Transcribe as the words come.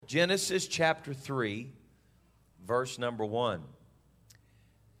Genesis chapter 3, verse number 1.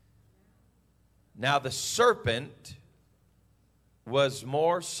 Now the serpent was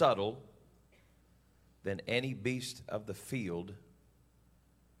more subtle than any beast of the field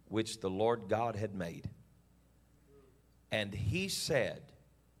which the Lord God had made. And he said,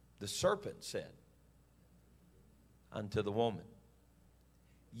 the serpent said unto the woman,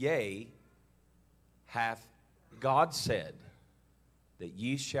 Yea, hath God said that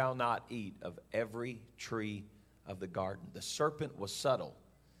ye shall not eat of every tree of the garden. The serpent was subtle.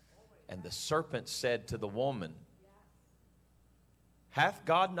 And the serpent said to the woman, Hath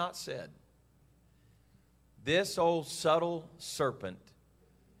God not said? This old subtle serpent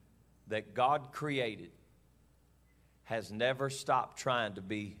that God created has never stopped trying to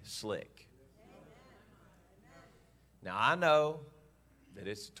be slick. Now, I know that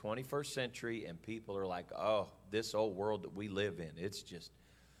it's the 21st century and people are like, oh, this old world that we live in, it's just,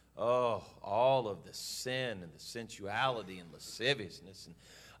 oh, all of the sin and the sensuality and lasciviousness and,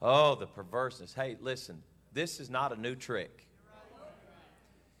 oh, the perverseness. Hey, listen, this is not a new trick.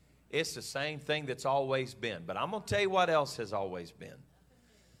 It's the same thing that's always been. But I'm going to tell you what else has always been.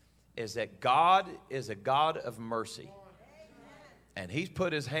 Is that God is a God of mercy. And He's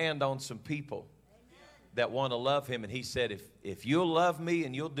put His hand on some people that want to love Him. And He said, if you'll love me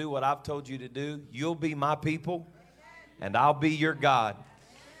and you'll do what I've told you to do, you'll be my people and I'll be your God.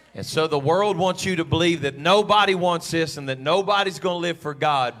 And so the world wants you to believe that nobody wants this and that nobody's going to live for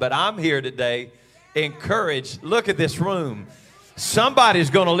God. But I'm here today encouraged. Look at this room. Somebody's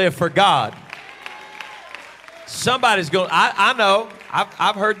going to live for God. Somebody's going to, I know,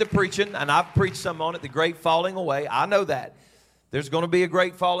 I've heard the preaching and I've preached some on it, the great falling away. I know that. There's going to be a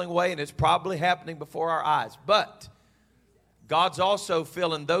great falling away and it's probably happening before our eyes. But God's also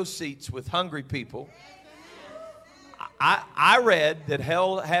filling those seats with hungry people. I read that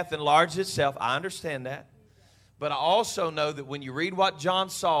hell hath enlarged itself. I understand that. But I also know that when you read what John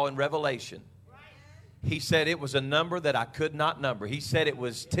saw in Revelation, he said it was a number that I could not number. He said it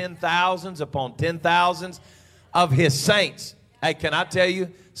was 10,000s upon 10,000s of His saints. Hey, can I tell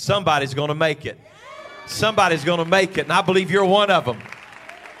you, somebody's going to make it. Somebody's going to make it, and I believe you're one of them.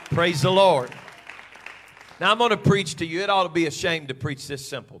 Praise the Lord. Now, I'm going to preach to you. It ought to be a shame to preach this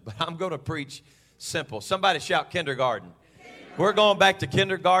simple, but I'm going to preach simple. Somebody shout kindergarten. We're going back to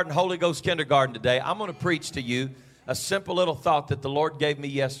kindergarten, Holy Ghost kindergarten today. I'm going to preach to you a simple little thought that the Lord gave me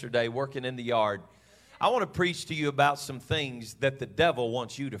yesterday working in the yard. I want to preach to you about some things that the devil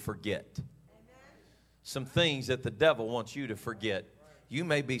wants you to forget. Some things that the devil wants you to forget. You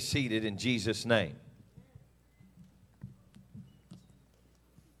may be seated in Jesus' name.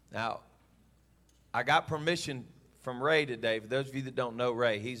 Now, I got permission from Ray today. For those of you that don't know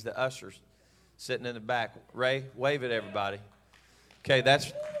Ray, he's the usher sitting in the back. Ray, wave at everybody. Okay,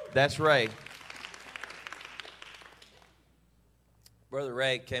 that's Ray. Brother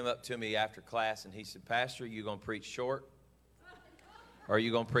Ray came up to me after class and he said, Pastor, are you going to preach short or are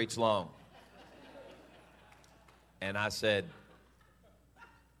you going to preach long? And I said,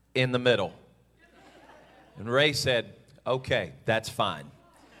 in the middle. And Ray said, okay, that's fine.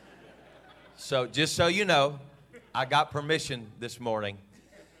 So just so you know, I got permission this morning.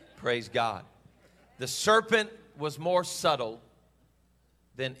 Praise God. The serpent was more subtle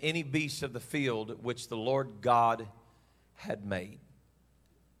than any beast of the field which the Lord God had made.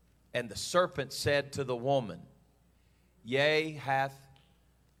 And the serpent said to the woman, Yea, hath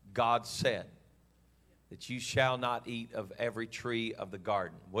God said that you shall not eat of every tree of the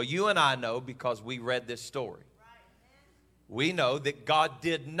garden. Well, you and I know because we read this story. We know that God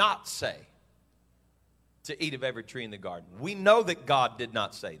did not say to eat of every tree in the garden. We know that God did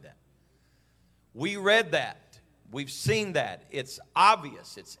not say that. We read that. We've seen that. It's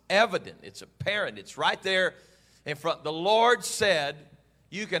obvious. It's evident. It's apparent. It's right there in front. The Lord said,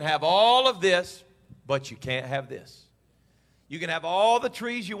 you can have all of this, but you can't have this. You can have all the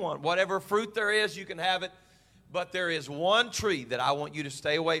trees you want. Whatever fruit there is, you can have it. But there is one tree that I want you to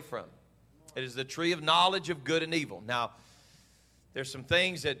stay away from. It is the tree of knowledge of good and evil. Now, there's some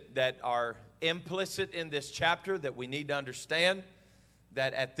things that are implicit in this chapter that we need to understand.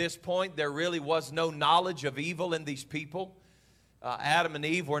 That at this point, there really was no knowledge of evil in these people. Adam and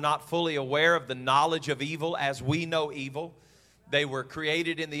Eve were not fully aware of the knowledge of evil as we know evil. They were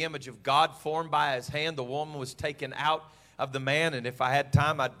created in the image of God, formed by His hand. The woman was taken out of the man. And if I had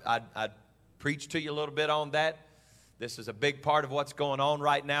time, I'd preach to you a little bit on that. This is a big part of what's going on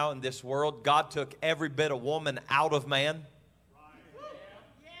right now in this world. God took every bit of woman out of man.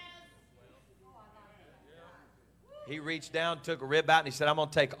 He reached down, took a rib out, and He said, I'm going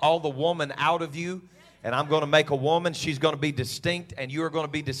to take all the woman out of you, And I'm going to make a woman. She's going to be distinct, and you are going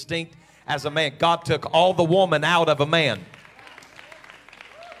to be distinct as a man. God took all the woman out of a man.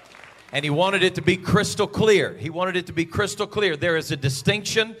 And he wanted it to be crystal clear. He wanted it to be crystal clear. There is a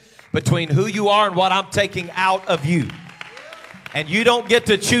distinction between who you are and what I'm taking out of you. And you don't get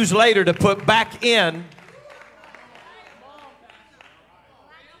to choose later to put back in.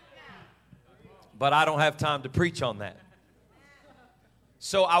 But I don't have time to preach on that.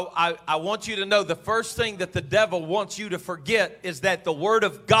 So I want you to know the first thing that the devil wants you to forget is that the Word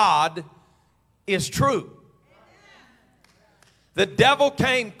of God is true. The devil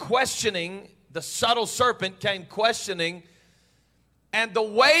came questioning, the subtle serpent came questioning, and the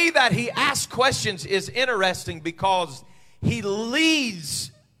way that he asks questions is interesting because he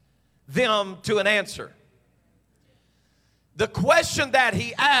leads them to an answer. The question that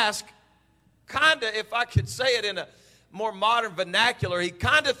he asked, kind of, if I could say it in a more modern vernacular, he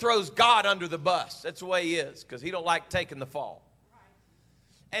kind of throws God under the bus. That's the way he is, because he don't like taking the fall.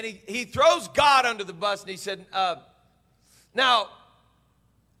 And he throws God under the bus, and he said, now,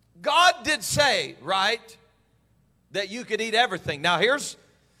 God did say, right, that you could eat everything. Now, here's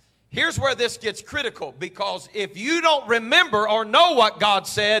where this gets critical, because if you don't remember or know what God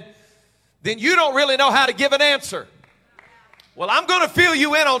said, then you don't really know how to give an answer. Well, I'm going to fill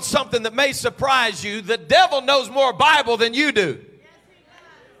you in on something that may surprise you. The devil knows more Bible than you do.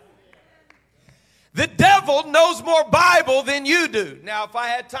 The devil knows more Bible than you do. Now, if I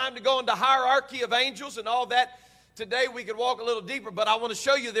had time to go into hierarchy of angels and all that, today we could walk a little deeper, but I want to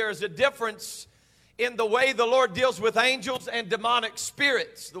show you there is a difference in the way the Lord deals with angels and demonic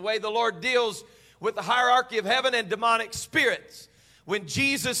spirits, the way the Lord deals with the hierarchy of heaven and demonic spirits. When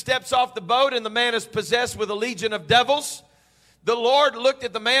Jesus steps off the boat and the man is possessed with a legion of devils, the Lord looked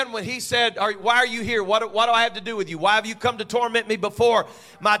at the man when he said, why are you here? What do I have to do with you? Why have you come to torment me before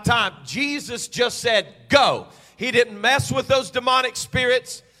my time? Jesus just said, go. He didn't mess with those demonic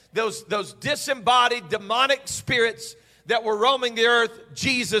spirits, those disembodied demonic spirits that were roaming the earth.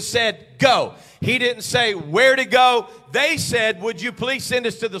 Jesus said, go. He didn't say where to go. They said, would you please send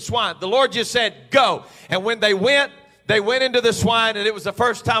us to the swine? The Lord just said, go. And when they went into the swine, and it was the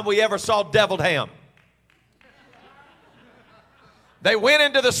first time we ever saw deviled ham. They went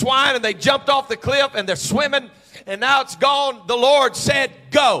into the swine and they jumped off the cliff and they're swimming and now it's gone. The Lord said,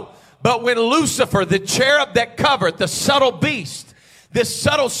 go. But when Lucifer, the cherub that covered, the subtle beast, this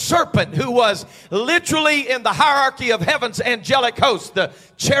subtle serpent who was literally in the hierarchy of heaven's angelic host, the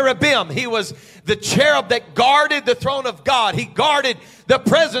cherubim, he was the cherub that guarded the throne of God. He guarded the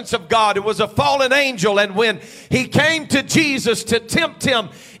presence of God. It was a fallen angel. And when he came to Jesus to tempt him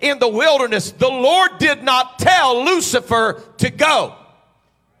in the wilderness, the Lord did not tell Lucifer to go.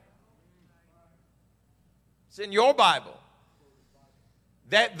 It's in your Bible.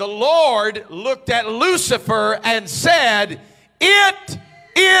 That the Lord looked at Lucifer and said, it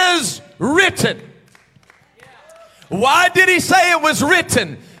is written. Why did he say it was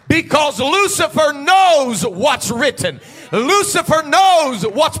written? Because Lucifer knows what's written. Lucifer knows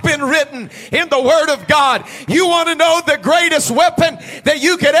what's been written in the Word of God. You want to know the greatest weapon that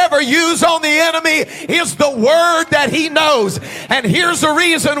you could ever use on the enemy is the Word that he knows. And here's the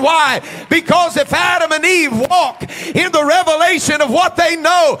reason why. Because if Adam and Eve walk in the revelation of what they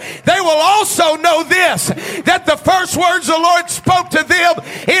know, they will also know this, that the first words the Lord spoke to them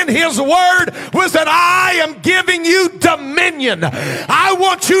in his Word was that I am giving you dominion. I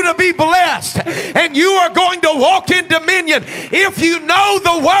want you to be blessed, and you are going to walk in dominion. If you know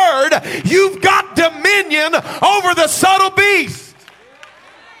the Word, you've got dominion over the subtle beast.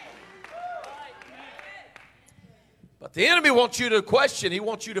 But the enemy wants you to question. He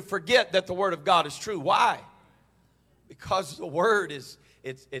wants you to forget that the Word of God is true. Why? Because the Word is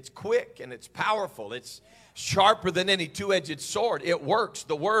it's quick and it's powerful. It's sharper than any two-edged sword. It works.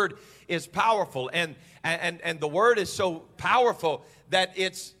 The Word is powerful, and the Word is so powerful that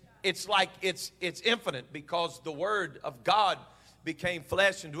it's infinite, because the Word of God became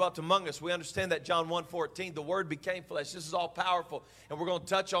flesh and dwelt among us. We understand that John 1:14, the Word became flesh. This is all powerful, and we're going to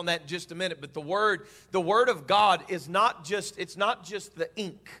touch on that in just a minute. But the Word of God is not just the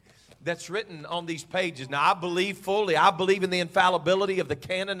ink that's written on these pages. Now, I believe fully. I believe in the infallibility of the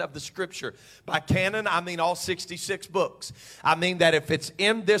canon of the Scripture. By canon, I mean all 66 books. I mean that if it's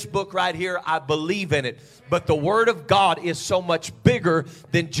in this book right here, I believe in it. But the Word of God is so much bigger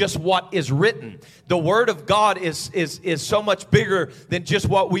than just what is written. The Word of God is so much bigger than just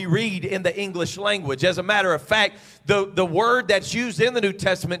what we read in the English language. As a matter of fact, the word that's used in the New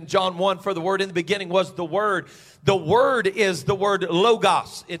Testament in John 1 for the word in the beginning was the Word. The Word is the word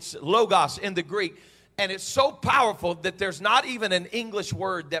logos. It's logos in the Greek. And it's so powerful that there's not even an English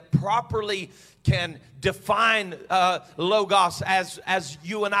word that properly can define logos as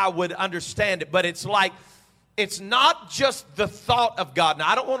you and I would understand it, but it's like, it's not just the thought of God. Now,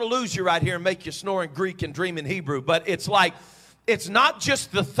 I don't want to lose you right here and make you snore in Greek and dream in Hebrew, but it's like, it's not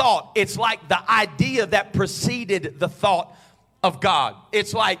just the thought. It's like the idea that preceded the thought of God.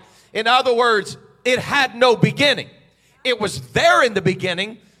 It's like, in other words, it had no beginning. It was there in the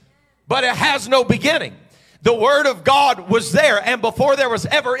beginning, but it has no beginning. The Word of God was there, and before there was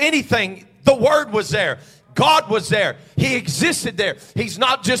ever anything, the Word was there. God was there. He existed there. He's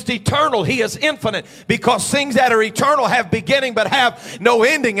not just eternal. He is infinite, because things that are eternal have beginning but have no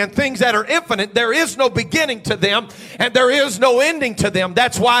ending, and things that are infinite, there is no beginning to them and there is no ending to them.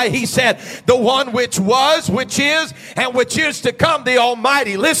 That's why he said, the one which was, which is, and which is to come, the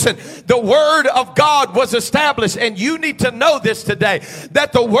Almighty. Listen, the Word of God was established, and you need to know this today,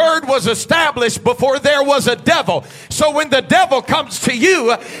 that the Word was established before there was a devil. So when the devil comes to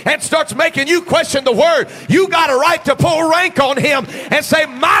you and starts making you question the Word, you got a right to pull rank on him and say,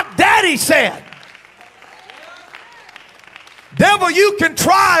 my daddy said. Devil, you can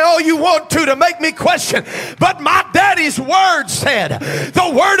try all you want to make me question, but my daddy's word said,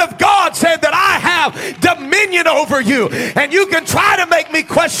 the Word of God said that I have dominion over you, and you can try to make me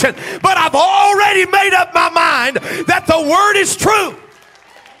question, but I've already made up my mind that the Word is true.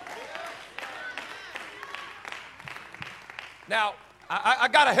 Now, I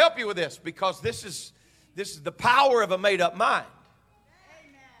got to help you with this, because this is the power of a made-up mind.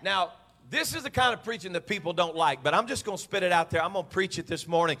 Now, this is the kind of preaching that people don't like, but I'm just going to spit it out there. I'm going to preach it this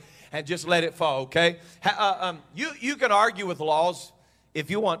morning and just let it fall, okay? You can argue with laws if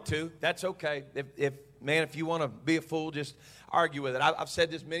you want to. That's okay. If you want to be a fool, just argue with it. I've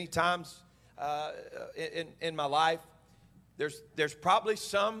said this many times in my life. There's probably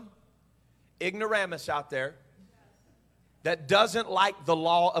some ignoramus out there that doesn't like the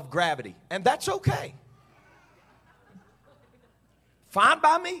law of gravity, and that's okay. Fine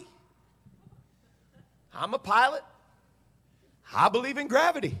by me. I'm a pilot. I believe in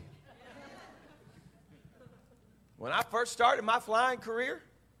gravity. When I first started my flying career,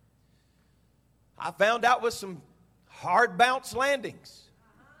 I found out with some hard bounce landings.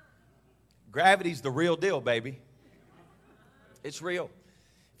 Gravity's the real deal, baby. It's real.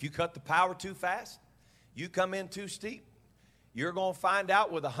 If you cut the power too fast, you come in too steep, you're going to find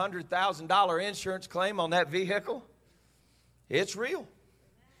out with a $100,000 insurance claim on that vehicle, it's real.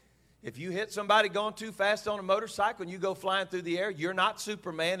 If you hit somebody going too fast on a motorcycle and you go flying through the air, you're not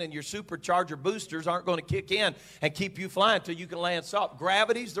Superman, and your supercharger boosters aren't going to kick in and keep you flying until you can land soft.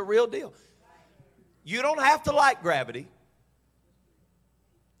 Gravity's the real deal. You don't have to like gravity,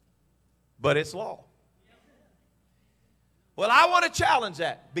 but it's law. Well, I want to challenge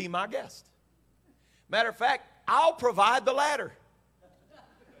that. Be my guest. Matter of fact, I'll provide the ladder.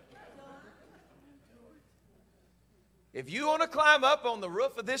 If you want to climb up on the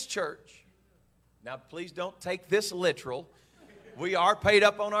roof of this church, now please don't take this literal. We are paid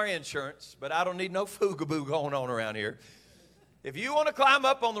up on our insurance, but I don't need no foogaboo going on around here. If you want to climb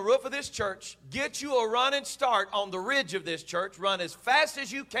up on the roof of this church, get you a running start on the ridge of this church, run as fast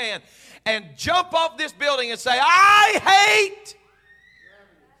as you can, and jump off this building and say, I hate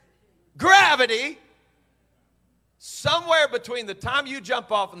gravity. Somewhere between the time you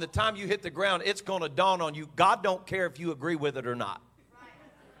jump off and the time you hit the ground, it's going to dawn on you, God don't care if you agree with it or not.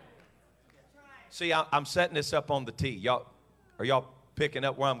 See, I'm setting this up on the tee. Are y'all picking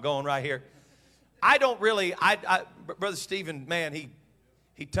up where I'm going right here? I don't really, Brother Stephen, man,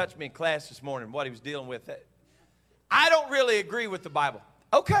 he touched me in class this morning, what he was dealing with. I don't really agree with the Bible.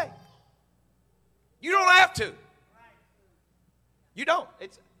 Okay. You don't have to. You don't.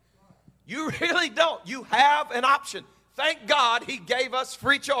 You really don't. You have an option. Thank God he gave us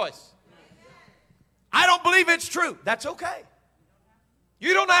free choice. I don't believe it's true. That's okay.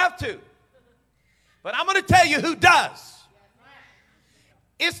 You don't have to. But I'm going to tell you who does.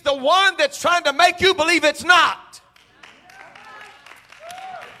 It's the one that's trying to make you believe it's not.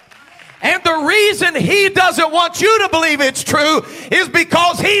 And the reason he doesn't want you to believe it's true is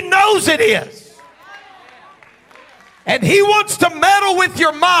because he knows it is. And he wants to meddle with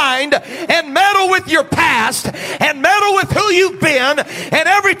your mind and meddle with your past and meddle with who you've been. And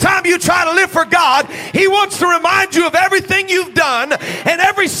every time you try to live for God, he wants to remind you of everything you've done and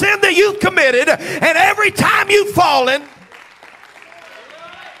every sin that you've committed and every time you've fallen.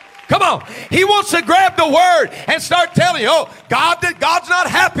 Come on. He wants to grab the word and start telling you, oh, God's not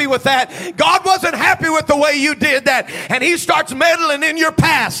happy with that. God wasn't happy with the way you did that. And he starts meddling in your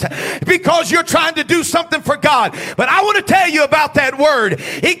past because you're trying to do something for God. But I want to tell you about that word.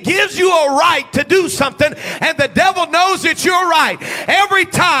 It gives you a right to do something, and the devil knows it's your right. Every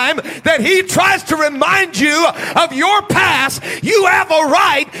time that he tries to remind you of your past, you have a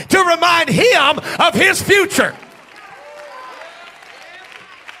right to remind him of his future.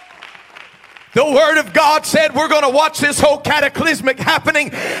 The Word of God said we're going to watch this whole cataclysmic happening,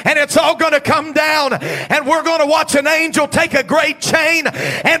 and it's all going to come down, and we're going to watch an angel take a great chain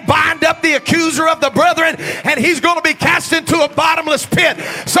and bind up the accuser of the brethren, and he's going to be cast into a bottomless pit.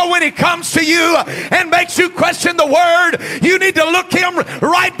 So when he comes to you and makes you question the Word, you need to look him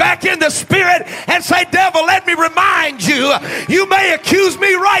right back in the spirit and say, devil, let me remind you, you may accuse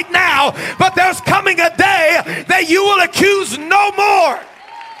me right now, but there's coming a day that you will accuse no more.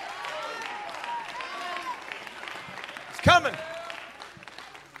 Coming.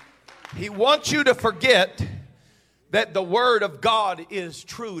 He wants you to forget that the Word of God is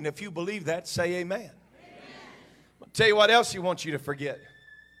true. And if you believe that, say amen. Amen. I'll tell you what else he wants you to forget.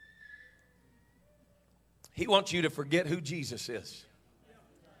 He wants you to forget who Jesus is.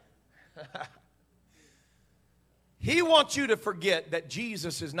 He wants you to forget that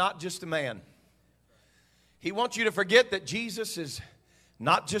Jesus is not just a man. He wants you to forget that Jesus is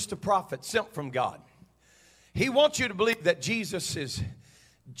not just a prophet sent from God. He wants you to believe that Jesus is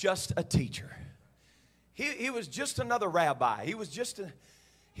just a teacher. He was just another rabbi. He was just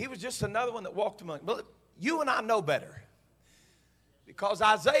another one that walked among. But you and I know better. Because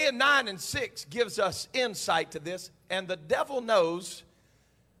Isaiah 9:6 gives us insight to this. And the devil knows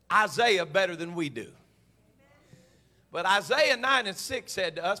Isaiah better than we do. But Isaiah 9:6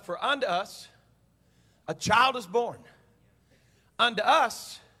 said to us, for unto us a child is born. Unto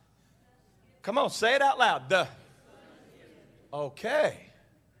us, come on, say it out loud. Okay.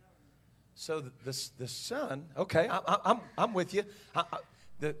 So the son, okay, I'm with you.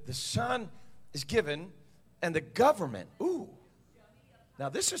 The son is given, and the government. Ooh. Now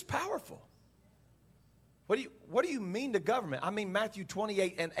this is powerful. What do you mean the government? I mean Matthew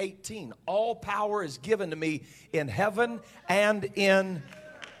 28:18. All power is given to me in heaven and in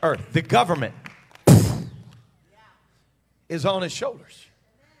earth. The government is on his shoulders.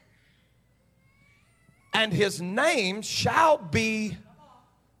 And his name shall be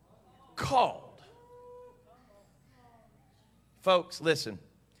called. Folks, listen.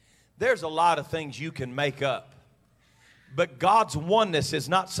 There's a lot of things you can make up. But God's oneness is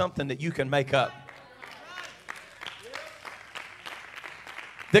not something that you can make up.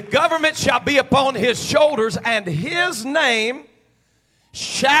 The government shall be upon his shoulders, and his name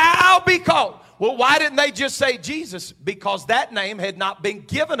shall be called. Well, why didn't they just say Jesus? Because that name had not been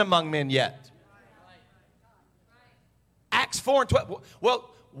given among men yet. Acts 4:12. Well,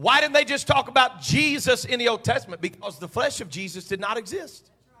 why didn't they just talk about Jesus in the Old Testament? Because the flesh of Jesus did not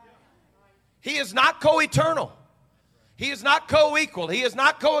exist. He is not co-eternal. He is not co-equal. He is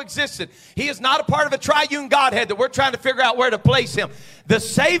not co-existent. He is not a part of a triune Godhead that we're trying to figure out where to place him. The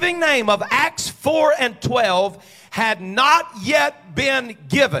saving name of Acts 4:12 had not yet been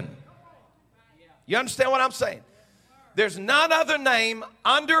given. You understand what I'm saying? There's none other name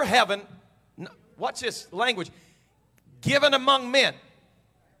under heaven. Watch this language. Given among men.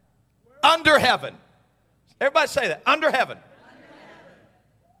 Under heaven. Everybody say that. Under heaven.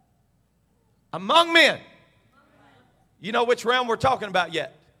 Among men. You know which realm we're talking about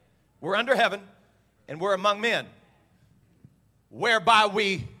yet. We're under heaven and we're among men. Whereby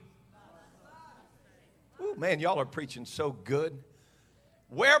we. Ooh, man, y'all are preaching so good.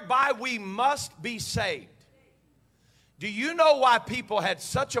 Whereby we must be saved. Do you know why people had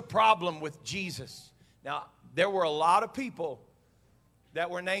such a problem with Jesus? Now, there were a lot of people that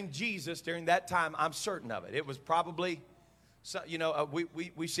were named Jesus during that time. I'm certain of it. It was probably,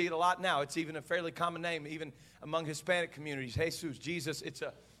 we see it a lot now. It's even a fairly common name, even among Hispanic communities. Jesus, Jesus, it's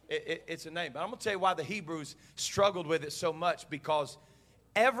a name. But I'm going to tell you why the Hebrews struggled with it so much. Because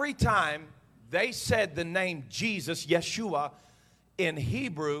every time they said the name Jesus, Yeshua, in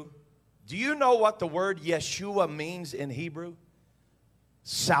Hebrew, do you know what the word Yeshua means in Hebrew?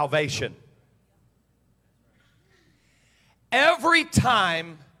 Salvation. Every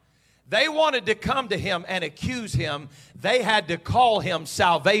time they wanted to come to him and accuse him, they had to call him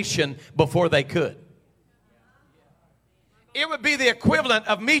salvation before they could. It would be the equivalent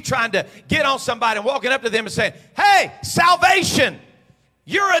of me trying to get on somebody and walking up to them and saying, hey, salvation,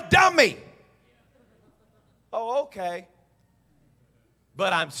 you're a dummy. Oh, okay.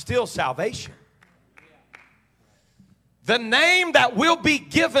 But I'm still salvation. the name that will be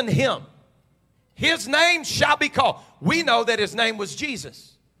given him, his name shall be called. We know that his name was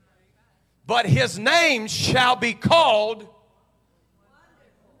Jesus. But his name shall be called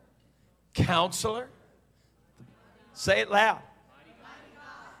Counselor. Say it loud.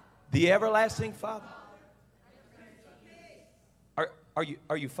 The Everlasting Father.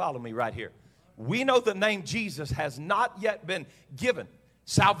 Are you following me right here? We know the name Jesus has not yet been given.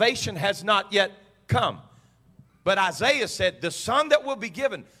 Salvation has not yet come. But Isaiah said the son that will be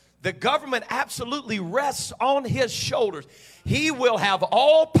given, the government absolutely rests on his shoulders. He will have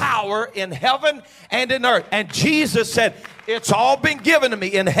all power in heaven and in earth. And Jesus said, it's all been given to me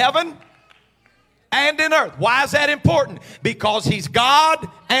in heaven and in earth. Why is that important? Because he's God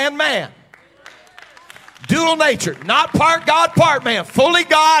and man. Dual nature, not part God, part man. Fully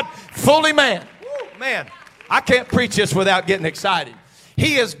God, fully man. Woo, man, I can't preach this without getting excited.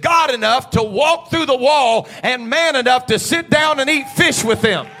 He is God enough to walk through the wall and man enough to sit down and eat fish with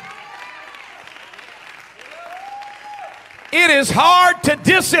them. It is hard to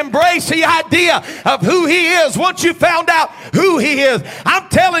disembrace the idea of who he is once you found out who he is. I'm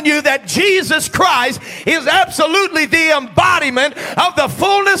telling you that Jesus Christ is absolutely the embodiment of the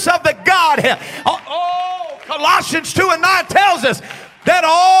fullness of the Godhead. Colossians 2:9 tells us that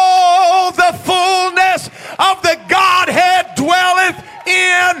all the fullness of the Godhead dwelleth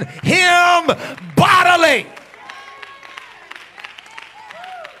in him bodily.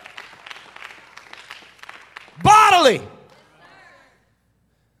 Bodily.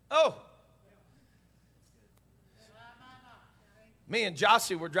 Oh. Me and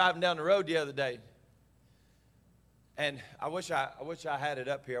Jossie were driving down the road the other day. And I wish I had it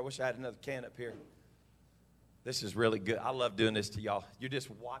up here. I wish I had another can up here. This is really good. I love doing this to y'all. You're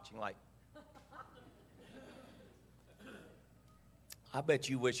just watching like. I bet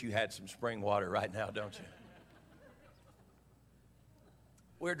you wish you had some spring water right now, don't you?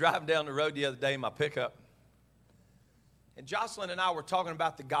 We were driving down the road the other day in my pickup. And Jocelyn and I were talking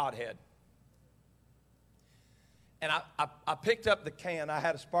about the Godhead. And I picked up the can. I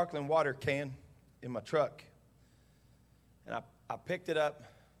had a sparkling water can in my truck. And I picked it up.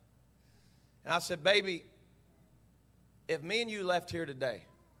 And I said, baby, if me and you left here today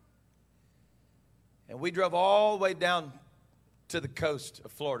and we drove all the way down to the coast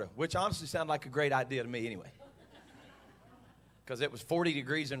of Florida, which honestly sounded like a great idea to me anyway, because it was 40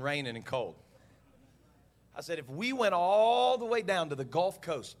 degrees and raining and cold. I said, if we went all the way down to the Gulf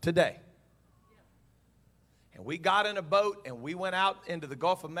Coast today and we got in a boat and we went out into the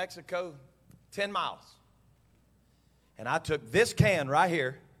Gulf of Mexico 10 miles, and I took this can right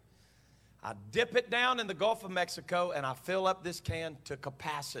here, I dip it down in the Gulf of Mexico, and I fill up this can to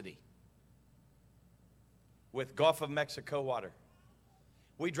capacity with Gulf of Mexico water.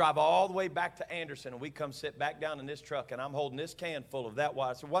 We drive all the way back to Anderson, and we come sit back down in this truck, and I'm holding this can full of that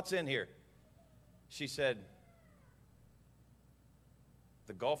water. I said, what's in here? She said,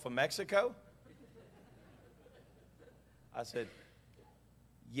 the Gulf of Mexico? I said,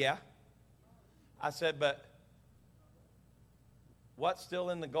 yeah. I said, but what's still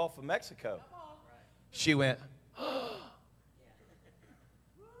in the Gulf of Mexico? She went,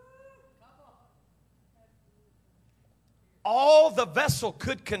 all the vessel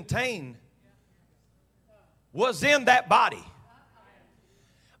could contain was in that body.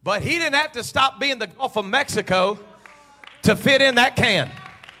 But he didn't have to stop being the Gulf of Mexico to fit in that can.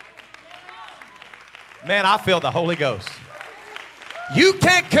 Man, I feel the Holy Ghost. You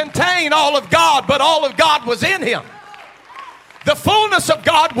can't contain all of God, but all of God was in him. The fullness of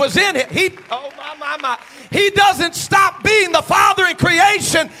God was in him. He doesn't stop being the Father in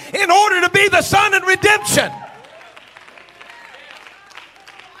creation in order to be the Son in redemption.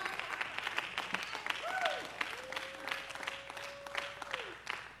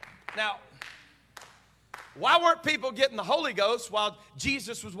 Now, why weren't people getting the Holy Ghost while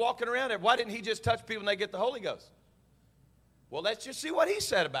Jesus was walking around there? Why didn't he just touch people and they get the Holy Ghost? Well, let's just see what he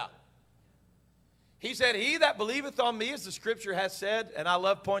said about it. He said, he that believeth on me, as the scripture has said, and I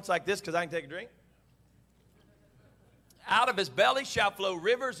love points like this because I can take a drink. Out of his belly shall flow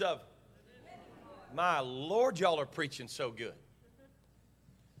rivers of. My Lord, y'all are preaching so good.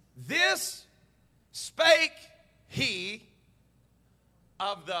 This spake he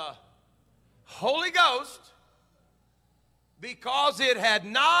of the Holy Ghost, because it had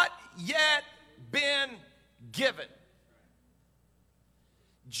not yet been given.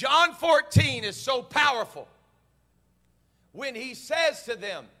 John 14 is so powerful when he says to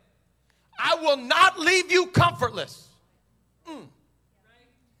them, I will not leave you comfortless.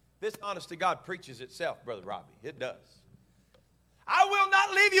 This honest to God preaches itself, Brother Robbie. It does. I will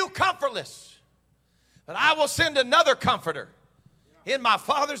not leave you comfortless, But I will send another comforter in my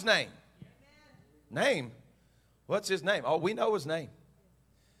Father's name. Name? What's his name? Oh, we know his name.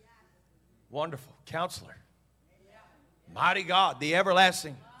 Wonderful Counselor. Mighty God, the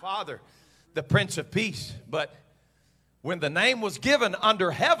everlasting Father, the Prince of Peace. But when the name was given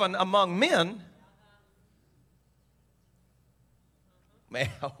under heaven among men, man,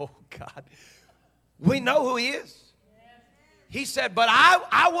 oh God, we know who he is. He said, but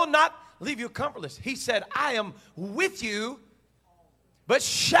I will not leave you comfortless. He said, I am with you, but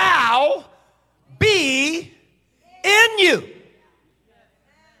shall be in you.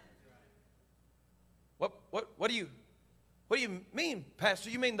 What do you mean, Pastor?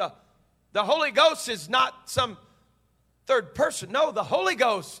 You mean the Holy Ghost is not some third person? No, the Holy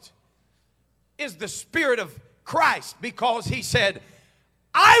Ghost is the Spirit of Christ, because he said,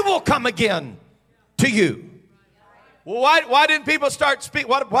 I will come again to you. Well, why didn't people start speaking?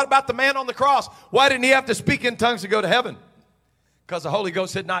 What about the man on the cross? Why didn't he have to speak in tongues to go to heaven? Because the Holy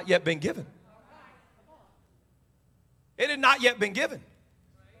Ghost had not yet been given. It had not yet been given.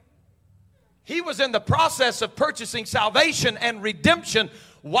 He was in the process of purchasing salvation and redemption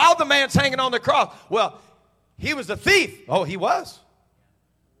while the man's hanging on the cross. Well, he was a thief. Oh, he was.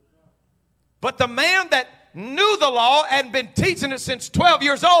 But the man that knew the law and been teaching it since 12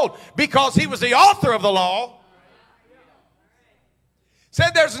 years old, because he was the author of the law,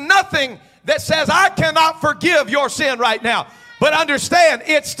 said there's nothing that says I cannot forgive your sin right now. But understand,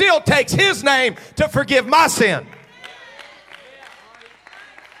 it still takes his name to forgive my sin.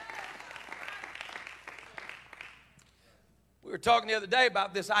 We were talking the other day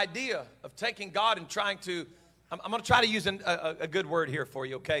about this idea of taking God and trying to, I'm going to try to use a good word here for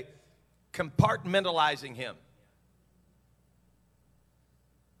you, okay? Compartmentalizing him.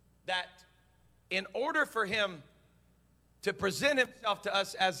 That in order for him to present himself to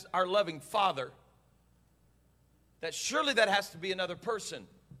us as our loving Father, that surely that has to be another person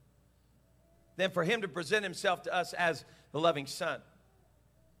than for him to present himself to us as the loving Son.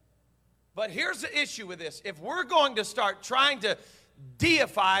 But here's the issue with this. If we're going to start trying to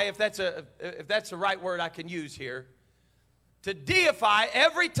deify, if that's the right word I can use here, to deify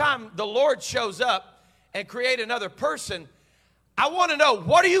every time the Lord shows up and create another person, I want to know,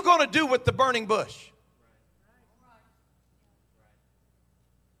 what are you going to do with the burning bush?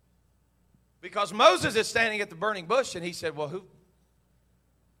 Because Moses is standing at the burning bush, and he said, well,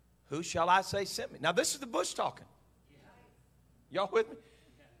 who shall I say sent me? Now, this is the bush talking. Y'all with me?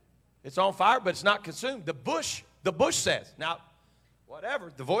 It's on fire, but it's not consumed. The bush says. Now,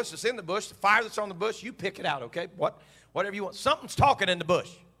 whatever, the voice that's in the bush, the fire that's on the bush, you pick it out, okay? Whatever you want. Something's talking in the bush.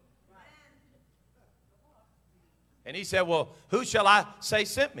 And he said, well, who shall I say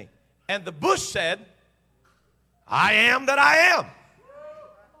sent me? And the bush said, I am that I am.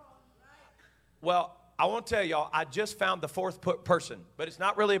 Well, I want to tell y'all, I just found the fourth person, but it's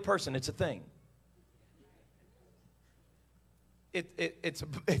not really a person, it's a thing.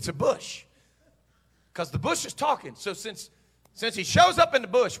 It's a bush, because the bush is talking. So since he shows up in the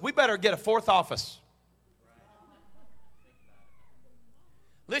bush, we better get a fourth office.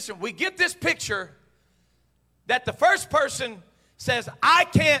 Listen, we get this picture that the first person says, I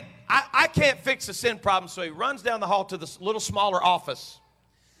can't fix the sin problem, so he runs down the hall to this little smaller office.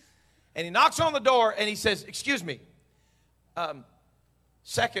 And he knocks on the door and he says, excuse me,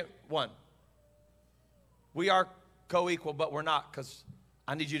 second one, we are co-equal, but we're not, because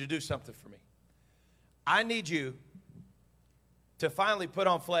I need you to do something for me. I need you to finally put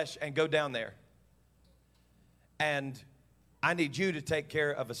on flesh and go down there. And I need you to take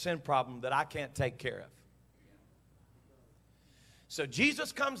care of a sin problem that I can't take care of. So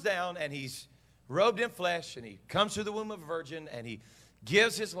Jesus comes down, and he's robed in flesh, and he comes through the womb of a virgin, and he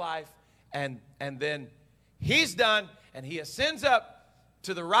gives his life, and then he's done, and he ascends up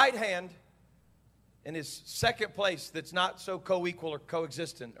to the right hand in his second place that's not so co-equal or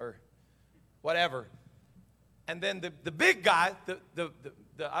coexistent or whatever. And then the big guy, the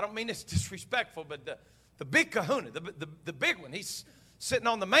I don't mean it's disrespectful, but the big kahuna, the big one, he's sitting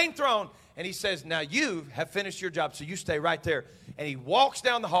on the main throne, and he says, now you have finished your job, so you stay right there. And he walks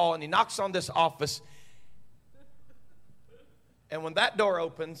down the hall, and he knocks on this office. And when that door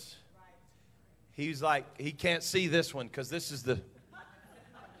opens, he's like, he can't see this one, because this is the...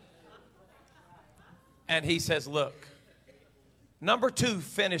 And he says, look, number 2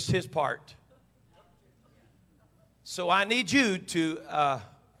 finished his part. So I need you to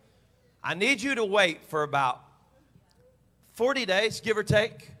wait for about 40 days, give or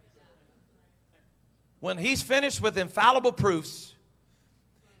take. When he's finished with infallible proofs,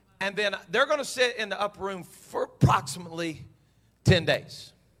 and then they're going to sit in the upper room for approximately 10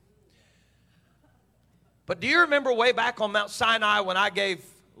 days. But do you remember way back on Mount Sinai when I gave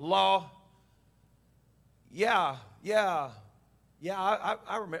law? Yeah, I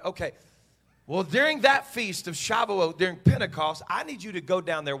remember. Okay. Well, during that feast of Shavuot, during Pentecost, I need you to go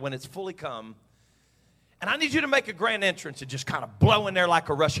down there when it's fully come, and I need you to make a grand entrance and just kind of blow in there like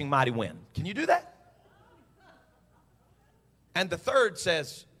a rushing mighty wind. Can you do that? And the third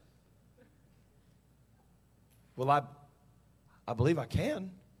says, well, I believe I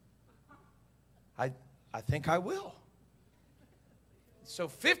can. I think I will. So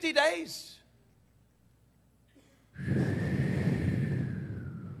 50 days.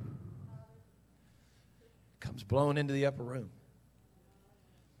 Comes blowing into the upper room.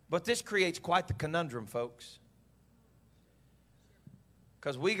 But this creates quite the conundrum, folks.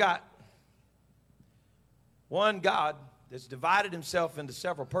 Because we got one God that's divided himself into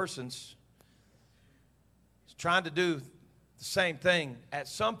several persons. He's trying to do the same thing. At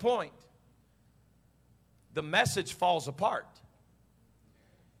some point, the message falls apart.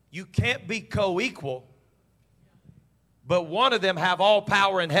 You can't be co-equal, but one of them have all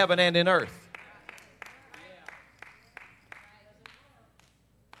power in heaven and in earth.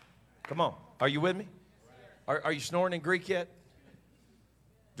 Come on. Are you with me? Are you snoring in Greek yet?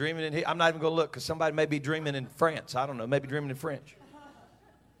 Dreaming in, I'm not even going to look because somebody may be dreaming in France. I don't know. Maybe dreaming in French.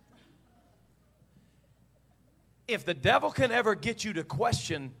 If the devil can ever get you to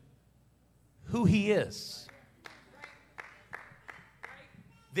question who he is,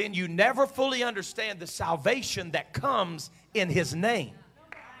 then you never fully understand the salvation that comes in his name.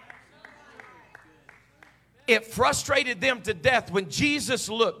 It frustrated them to death when Jesus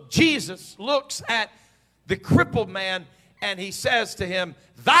looks at the crippled man and he says to him,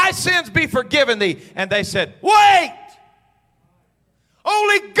 thy sins be forgiven thee. And they said, wait,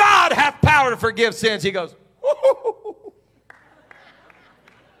 only God hath power to forgive sins. He goes, woo-hoo-hoo-hoo.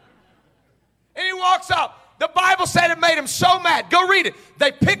 And he walks out. The Bible said it made him so mad. Go read it.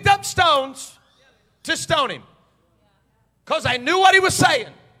 They picked up stones to stone him because they knew what he was saying.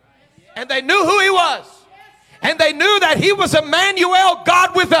 And they knew who he was. And they knew that he was Emmanuel,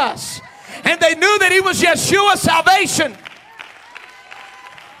 God with us. And they knew that he was Yeshua, salvation.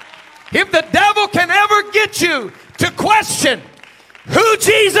 If the devil can ever get you to question who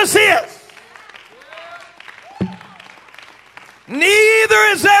Jesus is, neither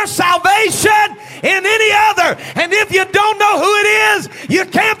is there salvation in any other. And if you don't know who it is, you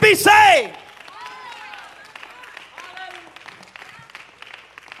can't be saved.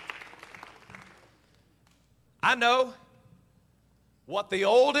 I know what the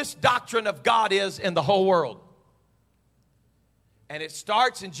oldest doctrine of God is in the whole world. And it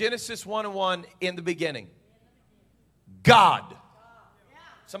starts in Genesis 1:1, in the beginning. God.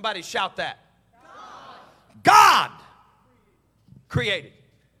 Somebody shout that. God created.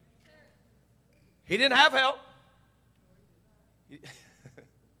 He didn't have help.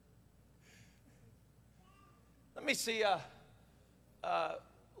 Let me see.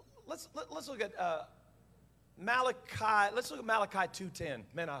 Let's look at Malachi. Let's look at Malachi 2:10.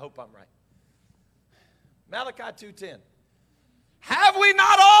 Man, I hope I'm right. Malachi 2:10. Have we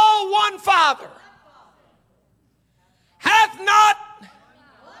not all one Father? Hath not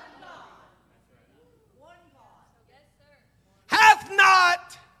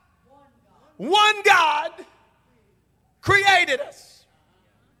one God created us?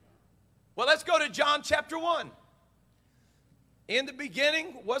 Well, let's go to John chapter 1. In the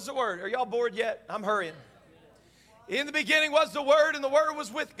beginning was the Word. Are y'all bored yet? I'm hurrying. In the beginning was the Word, and the Word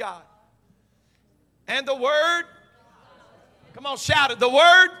was with God. And the Word, come on, shout it. The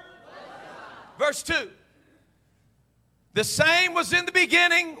Word, verse 2. The same was in the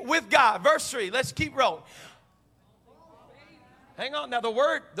beginning with God. Verse 3. Let's keep rolling. Hang on. Now the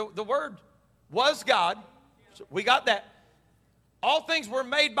Word was God. So we got that. All things were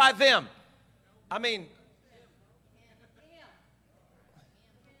made by them. I mean,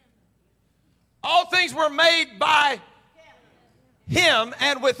 all things were made by him,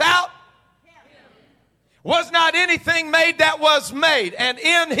 and without was not anything made that was made. And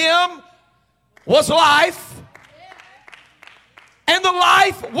in him was life, and the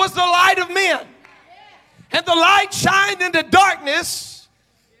life was the light of men. And the light shined into darkness.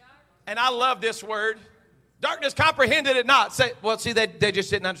 And I love this word. Darkness comprehended it not. Say, well, see, they just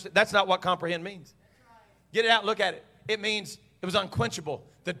didn't understand. That's not what comprehend means. Get it out, look at it. It means it was unquenchable.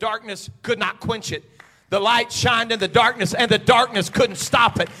 The darkness could not quench it. The light shined in the darkness, and the darkness couldn't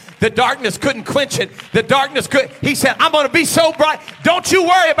stop it. The darkness couldn't quench it. The darkness could. He said, I'm going to be so bright. Don't you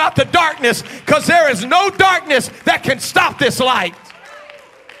worry about the darkness, because there is no darkness that can stop this light.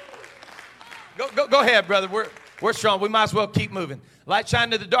 Go ahead, brother. We're strong. We might as well keep moving. Light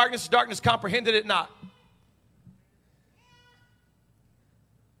shined in the darkness comprehended it not.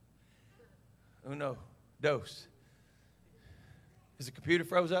 Uno, dos. Is the computer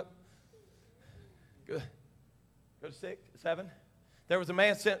froze up? Good. Go to 6, 7. There was a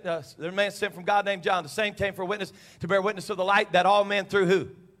man sent from God named John. The same came for a witness, to bear witness of the light, that all men through who?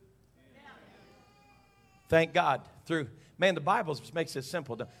 Thank God. Through. Man, the Bible makes it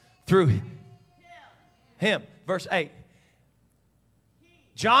simple. Through him. Verse 8.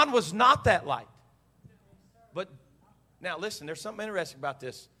 John was not that light. But now listen, there's something interesting about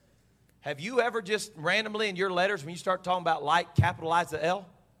this. Have you ever just randomly in your letters, when you start talking about light, capitalize the L?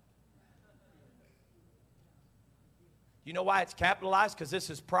 You know why it's capitalized? Because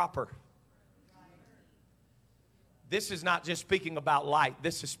this is proper. This is not just speaking about light.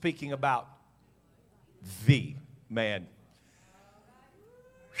 This is speaking about the man.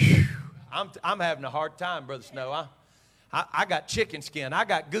 Whew. I'm having a hard time, Brother Snow. I got chicken skin. I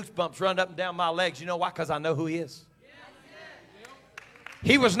got goosebumps running up and down my legs. You know why? Because I know who he is.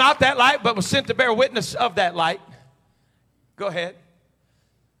 He was not that light, but was sent to bear witness of that light. Go ahead.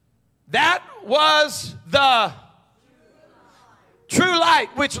 That was the true light,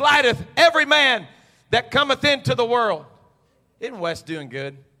 which lighteth every man that cometh into the world. Isn't Wes doing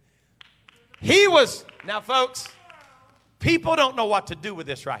good? He was, now folks, people don't know what to do with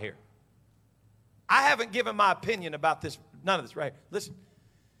this right here. I haven't given my opinion about this, none of this right here. Listen,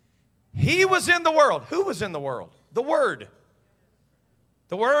 he was in the world. Who was in the world? The Word.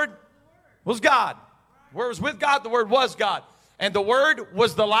 The Word was God. The Word was with God. The Word was God. And the Word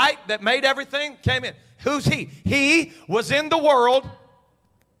was the light that made everything, came in. Who's he? He was in the world.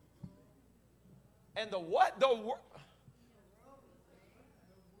 And the what?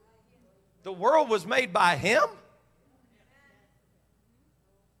 The world was made by him?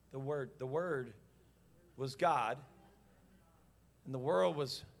 The Word was God. And the world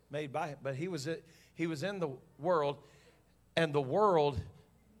was made by him. But he was in the world. And the world,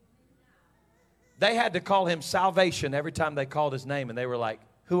 they had to call him salvation every time they called his name. And they were like,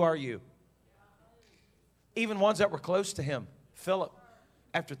 who are you? Even ones that were close to him. Philip,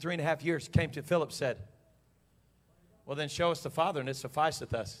 after 3.5 years, came to Philip, said, well, then show us the Father, and it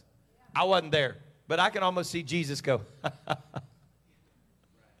sufficeth us. I wasn't there, but I can almost see Jesus go,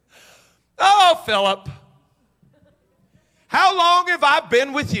 oh, Philip, how long have I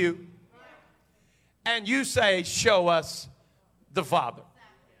been with you? And you say, show us the Father.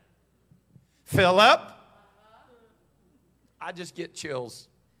 Philip, I just get chills.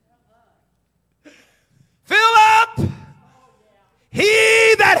 Philip,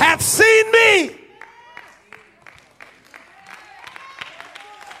 he that hath seen me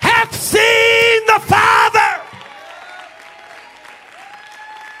hath seen the Father.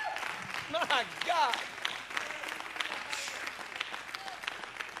 My God.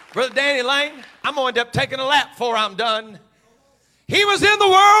 Brother Danny Lane, I'm going to end up taking a lap before I'm done. He was in the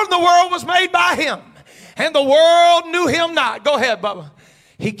world, and the world was made by him, and the world knew him not. Go ahead, Bubba.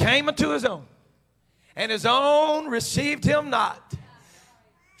 He came unto his own, and his own received him not.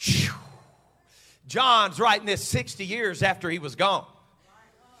 Whew. John's writing this 60 years after he was gone.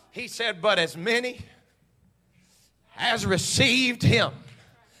 He said, but as many as received him,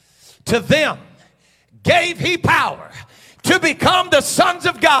 to them gave he power to become the sons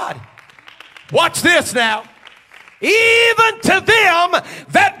of God. Watch this now. Even to them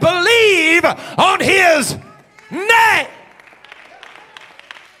that believe on his name.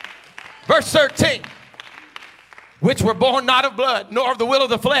 Verse 13. Which were born not of blood, nor of the will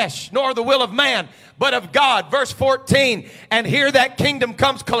of the flesh, nor of the will of man, but of God. Verse 14. And here that kingdom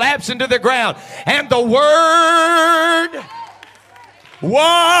comes collapsing to the ground. And the Word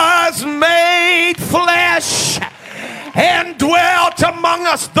was made flesh and dwelt among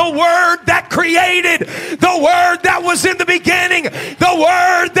us. The Word that created, the Word that was in the beginning, the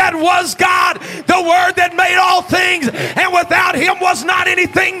Word that was God, the Word that made all things, and without him was not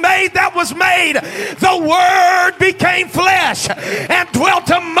anything made that was made. The Word became flesh and dwelt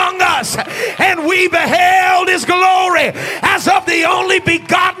among us, and we beheld his glory as of the only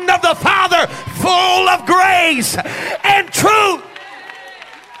begotten of the Father, full of grace and truth.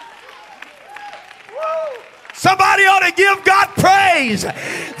 Somebody ought to give God praise.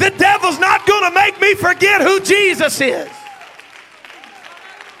 The devil's not going to make me forget who Jesus is.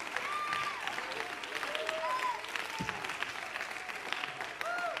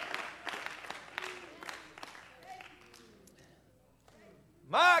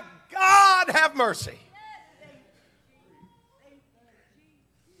 My God, have mercy.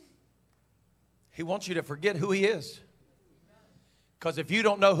 He wants you to forget who he is. Because if you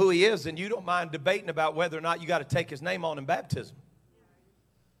don't know who he is, then you don't mind debating about whether or not you got to take his name on in baptism.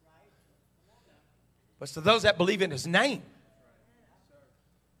 But to those that believe in his name.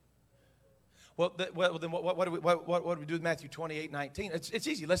 Then what do we do with Matthew 28:19? It's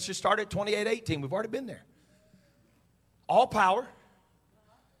easy. Let's just start at 28:18. We've already been there. All power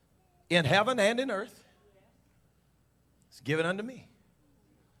in heaven and in earth is given unto me.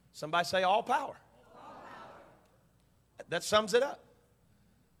 Somebody say all power. That sums it up.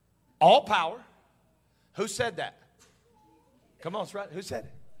 All power. Who said that? Come on, it's right. Who said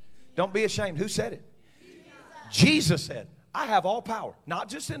it? Don't be ashamed. Who said it? Jesus said, I have all power, not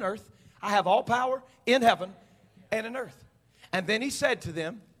just in earth. I have all power in heaven and in earth. And then he said to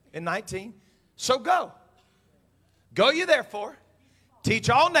them in 19, so go. Go ye therefore, teach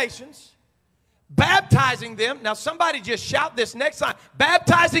all nations, baptizing them. Now somebody just shout this next line.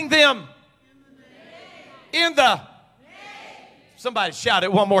 Baptizing them in the name. Somebody shout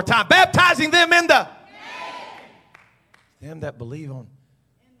it one more time. Baptizing them in the name. Them that believe on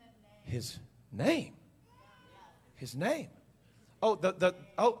his name. His name. Oh,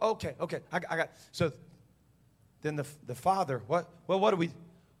 okay. I got. So then the Father. What do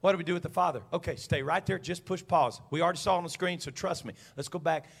we do with the Father? Okay, stay right there. Just push pause. We already saw it on the screen, so trust me. Let's go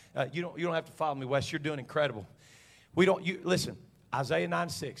back. You don't have to follow me, Wes. You're doing incredible. Listen. Isaiah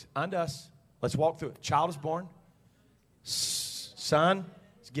 9:6. Unto us. Let's walk through it. Child is born. Son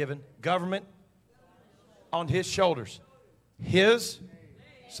is given. Government on his shoulders. His.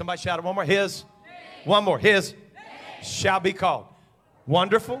 Somebody shout it one more. His. One more. His. Shall be called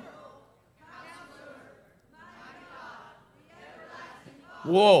Wonderful.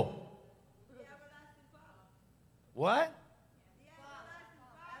 Whoa. What?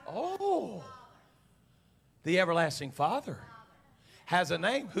 Oh. The everlasting Father has a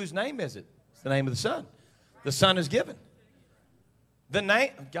name. Whose name is it? It's the name of the Son. The Son is given. The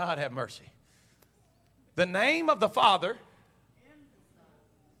name, God have mercy. The name of the Father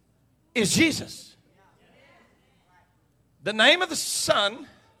is Jesus. The name of the Son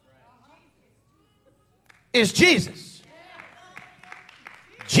is Jesus.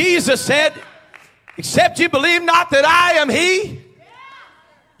 Jesus said, except you believe not that I am he,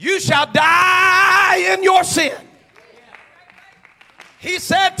 you shall die in your sin. He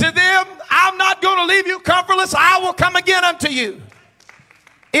said to them, I'm not going to leave you comfortless. I will come again unto you.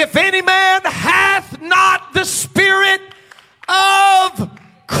 If any man hath not the Spirit of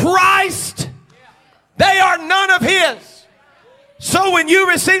Christ, they are none of his. So when you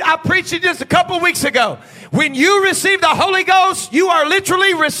receive, I preached it just a couple weeks ago. When you receive the Holy Ghost, you are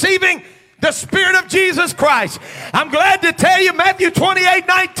literally receiving the Spirit of Jesus Christ. I'm glad to tell you Matthew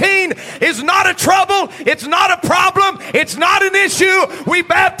 28:19 is not a trouble. It's not a problem. It's not an issue. We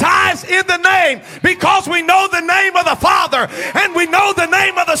baptize in the name because we know the name of the Father, and we know the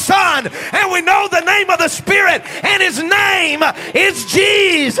name of the Son, and we know the name of the Spirit, and his name is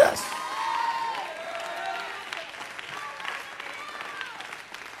Jesus.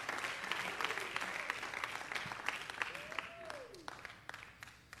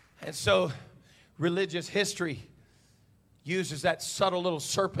 And so religious history uses that subtle little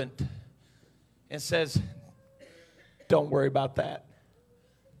serpent and says, don't worry about that.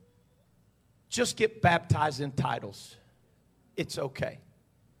 Just get baptized in titles. It's okay.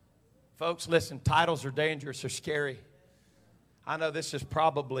 Folks, listen, titles are dangerous, they're scary. I know this is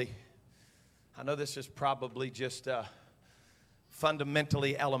probably just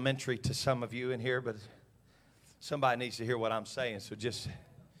fundamentally elementary to some of you in here, but somebody needs to hear what I'm saying, so just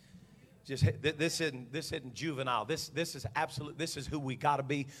this isn't juvenile. This is absolute. This is who we got to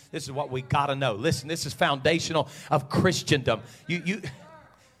be. This is what we got to know. Listen, this is foundational of Christendom.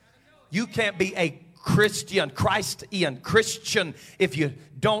 You can't be a Christian if you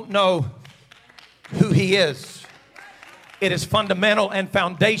don't know who he is. It is fundamental and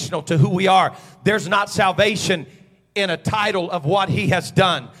foundational to who we are. There's not salvation in a title of what he has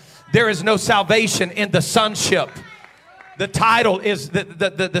done. There is no salvation in the sonship. The title is,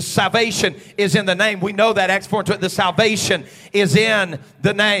 the salvation is in the name. We know that, Acts 4:20, the salvation is in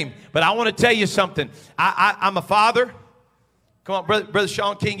the name. But I want to tell you something. I'm a father. Come on, Brother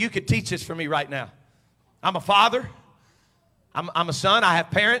Sean King, you could teach this for me right now. I'm a father. I'm a son. I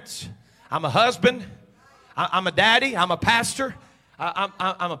have parents. I'm a husband. I'm a daddy. I'm a pastor. I'm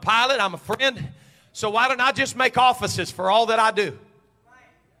a pilot. I'm a friend. So why don't I just make offices for all that I do?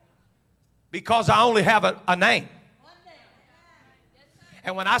 Because I only have a name.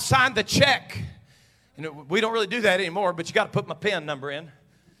 And when I sign the check, and we don't really do that anymore, but you got to put my PIN number in.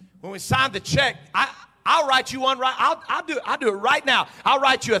 When we sign the check, I'll write you one right. I'll do it right now. I'll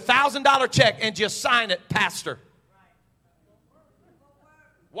write you $1,000 check and just sign it, Pastor.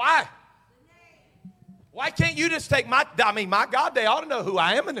 Why? Why can't you just take my God, they ought to know who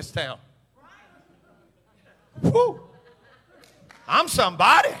I am in this town. Woo. I'm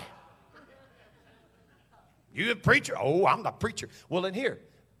somebody. You the preacher? Oh, I'm the preacher. Well, then here,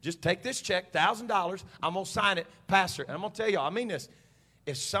 just take this check, $1,000. I'm going to sign it, Pastor. And I'm going to tell you, I mean this.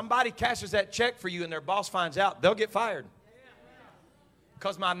 If somebody cashes that check for you and their boss finds out, they'll get fired.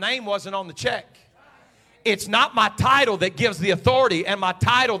 Because my name wasn't on the check. It's not my title that gives the authority and my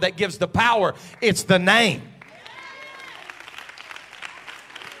title that gives the power. It's the name.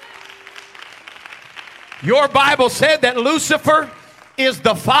 Your Bible said that Lucifer is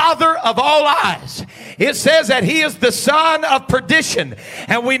the father of all lies. It says that he is the son of perdition.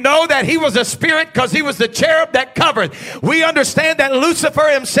 And we know that he was a spirit because he was the cherub that covered. We understand that Lucifer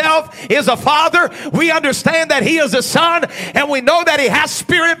himself is a father. We understand that he is a son. And we know that he has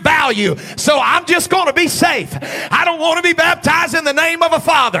spirit value. So I'm just going to be safe. I don't want to be baptized in the name of a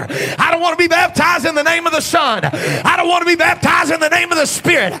father. I don't want to be baptized in the name of the son. I don't want to be baptized in the name of the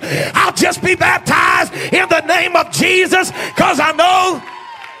spirit. I'll just be baptized in the name of Jesus because I know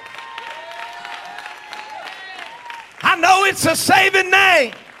it's a saving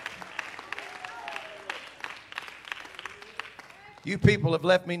name. You people have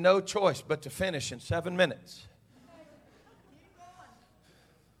left me no choice but to finish in 7 minutes.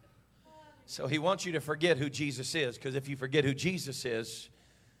 So he wants you to forget who Jesus is, because if you forget who Jesus is,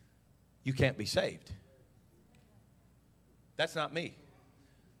 you can't be saved. That's not me.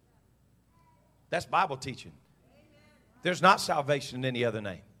 That's Bible teaching. There's not salvation in any other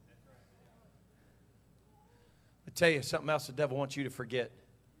name. I tell you something else the devil wants you to forget.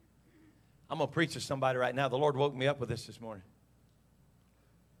 I'm going to preach to somebody right now. The Lord woke me up with this morning.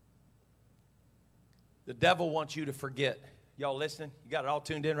 The devil wants you to forget. Y'all listening? You got it all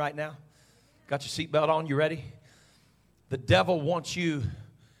tuned in right now? Got your seatbelt on? You ready? The devil wants you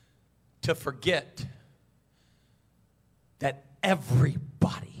to forget that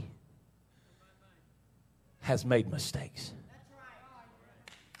everybody has made mistakes.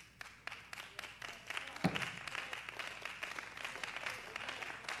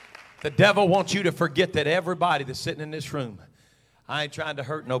 The devil wants you to forget that everybody that's sitting in this room, I ain't trying to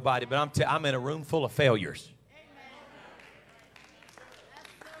hurt nobody, but I'm in a room full of failures.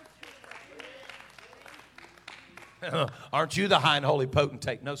 Aren't you the high and holy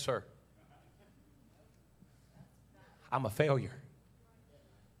potentate? No, sir. I'm a failure.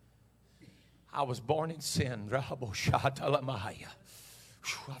 I was born in sin. I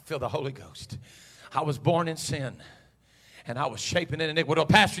feel the Holy Ghost. I was born in sin. And I was shaping in iniquity. Well,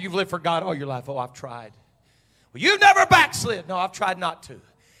 Pastor, you've lived for God all your life. Oh, I've tried. Well, you've never backslid. No, I've tried not to.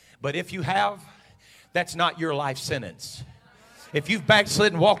 But if you have, that's not your life sentence. If you've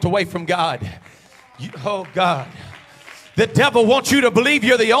backslid and walked away from God, oh, God. The devil wants you to believe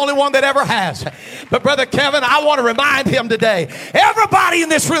you're the only one that ever has. But Brother Kevin, I want to remind him today, everybody in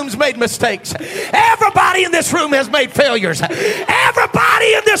this room's made mistakes. Everybody in this room has made failures.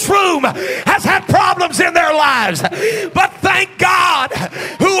 Everybody in this room has had problems in their lives. But thank God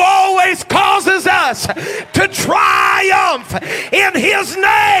who always causes us to triumph in his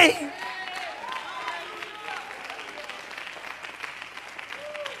name.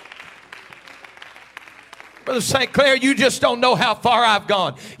 Brother St. Clair, you just don't know how far I've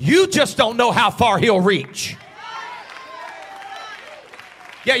gone. You just don't know how far he'll reach.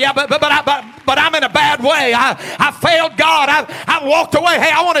 Yeah, but I'm in a bad way. I failed God. I walked away.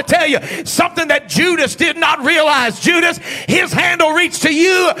 Hey, I want to tell you something that Judas did not realize. Judas, his hand will reach to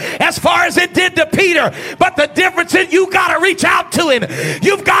you as far as it did to Peter. But the difference is you got to reach out to him.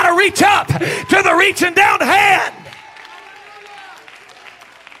 You've got to reach up to the reaching down hand.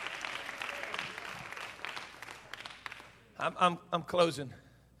 I'm closing.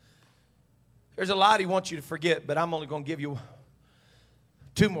 There's a lot he wants you to forget, but I'm only going to give you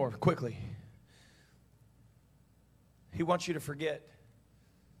 2 more quickly. He wants you to forget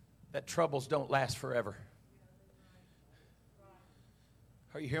that troubles don't last forever.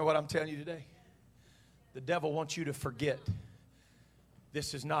 Are you hearing what I'm telling you today? The devil wants you to forget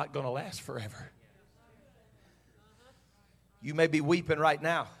this is not going to last forever. You may be weeping right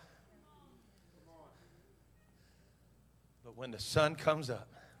now. When the sun comes up,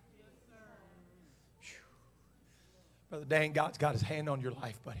 Brother Dan, God's got his hand on your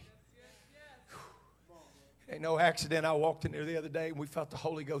life, buddy. Ain't no accident. I walked in there the other day and we felt the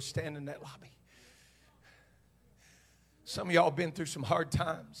Holy Ghost standing in that lobby. Some of y'all been through some hard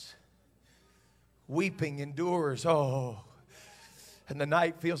times. Weeping endures, and the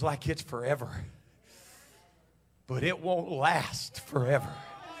night feels like it's forever. But it won't last forever.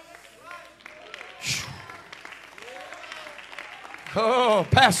 Oh,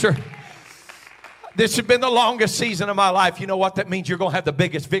 Pastor, this has been the longest season of my life. You know what that means? You're going to have the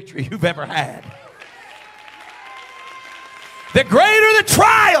biggest victory you've ever had. The greater the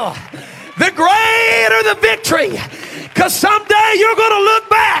trial, the greater the victory. Because someday you're going to look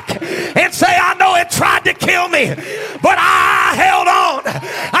back and say, I know it tried to kill me, but I held on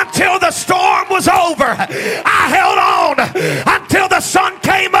until the storm was over. I held on until the sun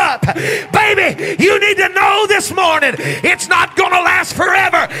came up. Baby, you need to know this morning, it's not going to last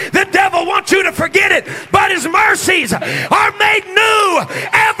forever. The devil wants you to forget it, but his mercies are made new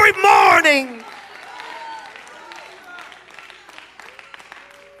every morning.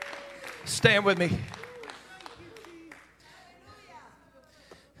 Stand with me.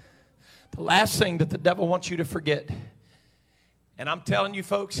 The last thing that the devil wants you to forget, and I'm telling you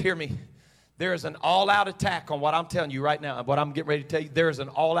folks, hear me, there is an all-out attack on what I'm telling you right now. What I'm getting ready to tell you, there is an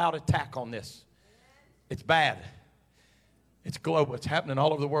all-out attack on this. It's bad. It's global. It's happening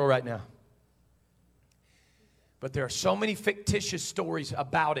all over the world right now. But there are so many fictitious stories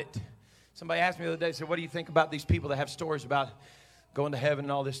about it. Somebody asked me the other day, said, what do you think about these people that have stories about going to heaven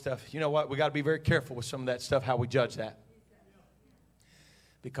and all this stuff? You know what? We got to be very careful with some of that stuff, how we judge that.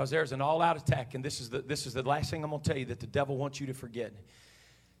 Because there's an all-out attack, and this is the last thing I'm going to tell you that the devil wants you to forget.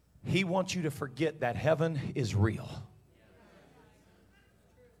 He wants you to forget that heaven is real.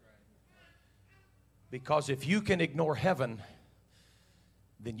 Because if you can ignore heaven,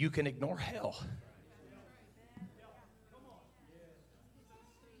 then you can ignore hell.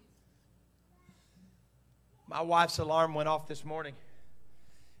 My wife's alarm went off this morning,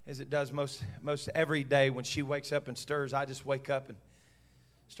 as it does most every day when she wakes up and stirs. I just wake up and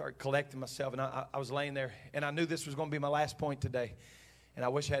start collecting myself, and I was laying there, and I knew this was going to be my last point today, and I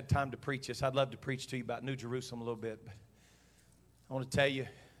wish I had time to preach this. I'd love to preach to you about New Jerusalem a little bit, but I want to tell you,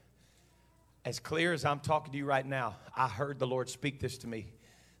 as clear as I'm talking to you right now, I heard the Lord speak this to me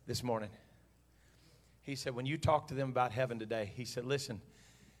this morning. He said, when you talk to them about heaven today, he said, listen,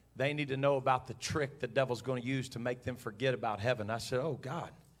 they need to know about the trick the devil's going to use to make them forget about heaven. I said, oh, God,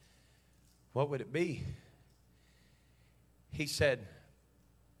 what would it be? He said,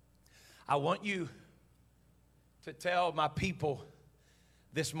 I want you to tell my people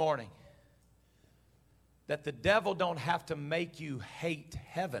this morning that the devil don't have to make you hate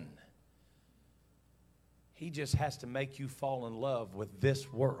heaven. He just has to make you fall in love with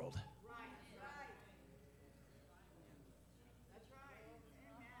this world.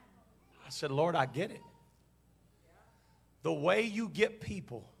 I said, Lord, I get it. The way you get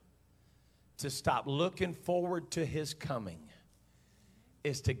people to stop looking forward to his coming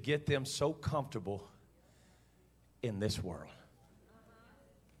is to get them so comfortable in this world.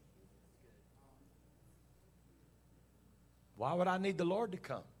 Why would I need the Lord to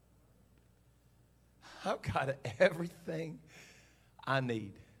come? I've got everything I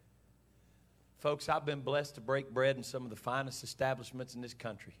need. Folks, I've been blessed to break bread in some of the finest establishments in this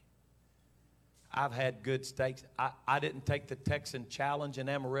country. I've had good steaks. I didn't take the Texan Challenge in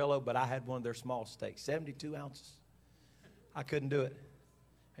Amarillo, but I had one of their small steaks, 72 ounces. I couldn't do it.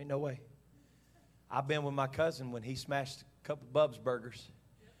 Ain't no way. I've been with my cousin when he smashed a couple Bub's burgers.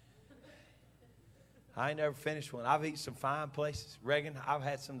 I ain't never finished one. I've eaten some fine places. Reagan, I've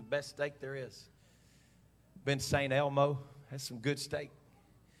had some of the best steak there is. Been to St. Elmo, had some good steak.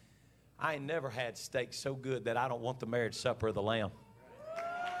 I ain't never had steak so good that I don't want the marriage supper of the Lamb.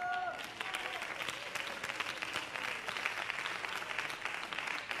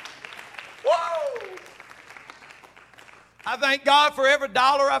 Whoa! I thank God for every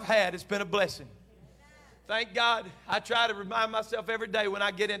dollar I've had. It's been a blessing. Thank God. I try to remind myself every day when I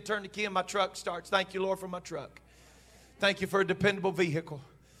get in, turn the key, and my truck starts. Thank you, Lord, for my truck. Thank you for a dependable vehicle.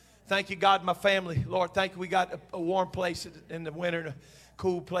 Thank you, God, my family. Lord, thank you. We got a warm place in the winter and a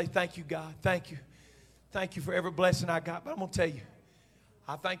cool place. Thank you, God. Thank you. Thank you for every blessing I got. But I'm going to tell you,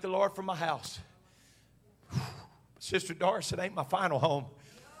 I thank the Lord for my house. Sister Doris, it ain't my final home.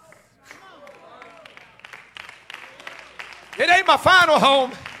 It ain't my final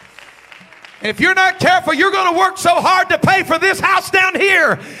home. And if you're not careful, you're going to work so hard to pay for this house down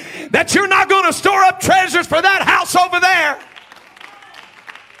here that you're not going to store up treasures for that house over there.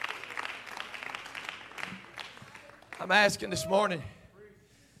 I'm asking this morning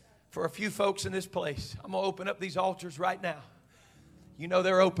for a few folks in this place. I'm going to open up these altars right now. You know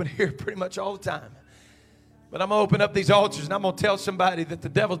they're open here pretty much all the time. But I'm going to open up these altars and I'm going to tell somebody that the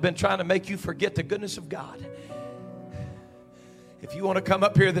devil's been trying to make you forget the goodness of God. If you want to come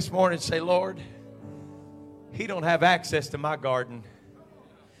up here this morning and say, Lord, he don't have access to my garden.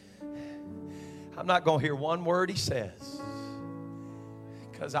 I'm not going to hear one word he says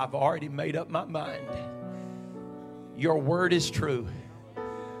because I've already made up my mind. Your word is true.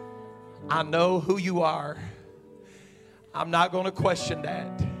 I know who you are. I'm not going to question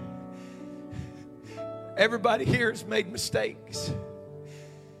that. Everybody here has made mistakes.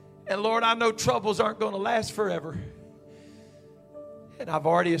 And Lord, I know troubles aren't going to last forever. And I've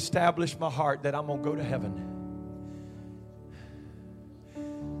already established my heart that I'm going to go to heaven.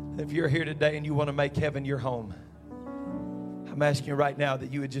 If you're here today and you want to make heaven your home, I'm asking you right now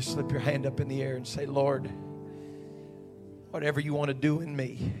that you would just slip your hand up in the air and say, Lord, whatever you want to do in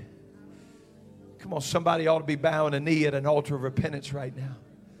me. Come on, somebody ought to be bowing a knee at an altar of repentance right now.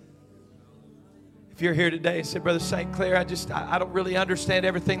 If you're here today and say, Brother St. Clair, I don't really understand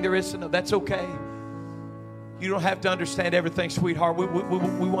everything there is to know. That's okay. You don't have to understand everything, sweetheart. We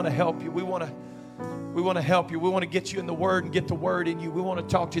want to help you. We want to help you. We want to get you in the Word and get the Word in you. We want to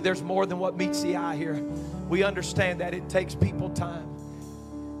talk to you. There's more than what meets the eye here. We understand that. It takes people time.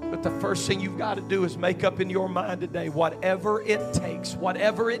 But the first thing you've got to do is make up in your mind today, whatever it takes,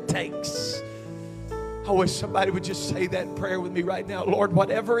 whatever it takes. I wish somebody would just say that in prayer with me right now. Lord,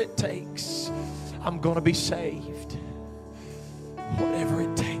 whatever it takes, I'm going to be saved. Whatever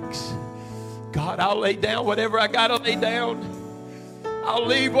it takes. God, I'll lay down whatever I got to lay down. I'll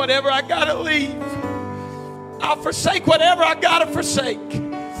leave whatever I got to leave. I'll forsake whatever I got to forsake.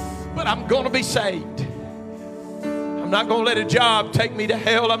 But I'm going to be saved. I'm not going to let a job take me to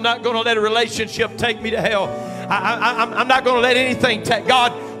hell. I'm not going to let a relationship take me to hell. I'm not going to let anything take.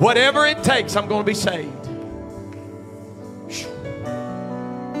 God, whatever it takes, I'm going to be saved.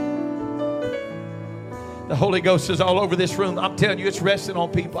 The Holy Ghost is all over this room. I'm telling you, it's resting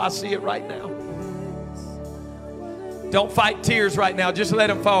on people. I see it right now. Don't fight tears right now. Just let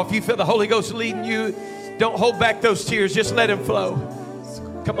them fall. If you feel the Holy Ghost leading you, don't hold back those tears. Just let them flow.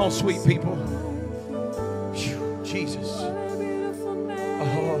 Come on, sweet people. Whew, Jesus.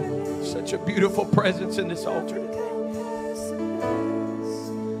 Oh, such a beautiful presence in this altar today.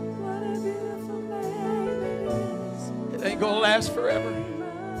 It ain't going to last forever.